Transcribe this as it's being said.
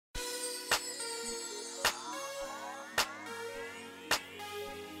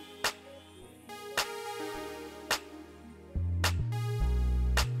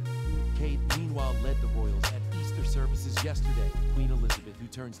yesterday, Queen Elizabeth, who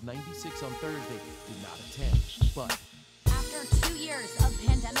turns 96 on Thursday, did not attend. But after 2 years of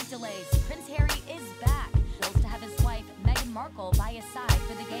pandemic delays, Prince Harry is back. Wills to have his wife, Meghan Markle, by his side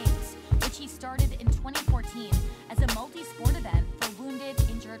for the Games, which he started in 2014 as a multi-sport event for wounded,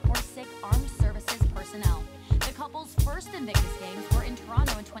 injured, or sick armed services personnel. The couple's first Invictus Games were in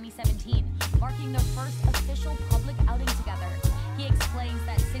Toronto in 2017, marking their first official public outing together. He explains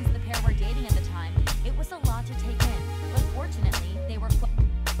that since the pair were dating at the time, it was a lot to take in, but fortunately, they were at the moment.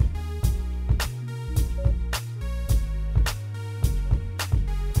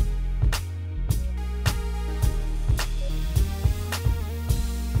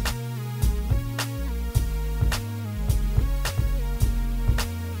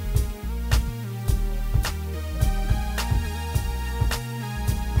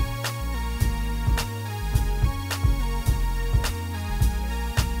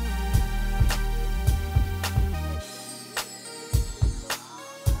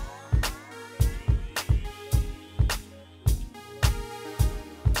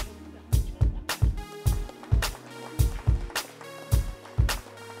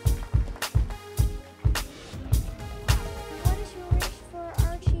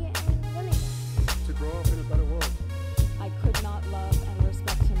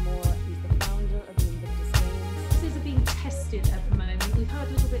 We've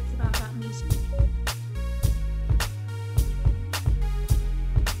heard little bits about that meeting.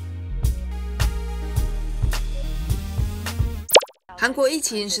 韩国疫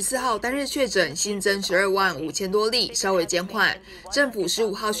情14号单日确诊新增12万5千多例，稍微减缓。政府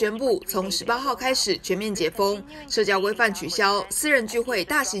15号宣布，从18号开始全面解封，社交规范取消，私人聚会、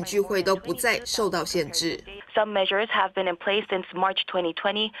大型聚会都不再受到限制。 Some measures have been in place since March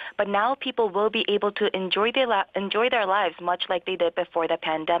 2020, but now people will be able to enjoy their lives much like they did before the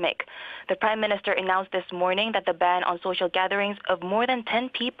pandemic. The Prime Minister announced this morning that the ban on social gatherings of more than 10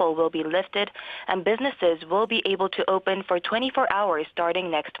 people will be lifted, and businesses will be able to open for 24 hours starting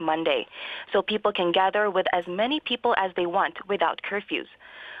next Monday, so people can gather with as many people as they want without curfews.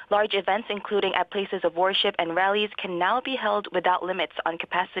 Large events, including at places of worship and rallies, can now be held without limits on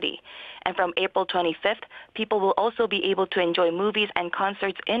capacity. And from April 25th, people will also be able to enjoy movies and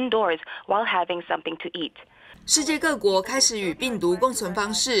concerts indoors while having something to eat. 世界各国开始与病毒共存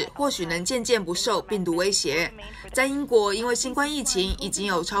方式，或许能渐渐不受病毒威胁。在英国，因为新冠疫情已经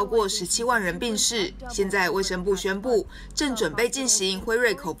有超过17万人病逝。现在卫生部宣布，正准备进行辉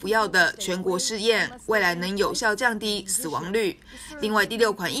瑞口服药的全国试验，未来能有效降低死亡率。另外，第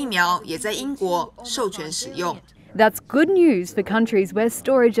6款疫苗也在英国授权使用。 That's good news for countries where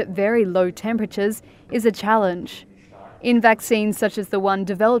storage at very low temperatures is a challenge. In vaccines such as the one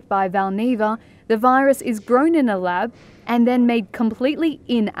developed by Valneva, the virus is grown in a lab and then made completely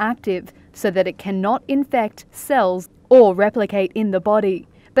inactive so that it cannot infect cells or replicate in the body,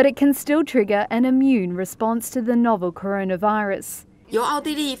 but it can still trigger an immune response to the novel coronavirus. 由奥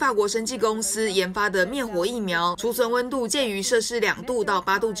地利、法国生技公司研发的灭活疫苗，储存温度介于摄氏2度到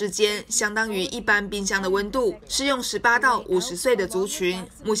8度之间，相当于一般冰箱的温度，适用18到50岁的族群。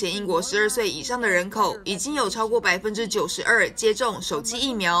目前，英国12岁以上的人口已经有超过92%接种首剂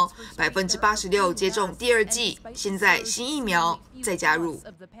疫苗，86%接种第2剂。现在新疫苗再加入。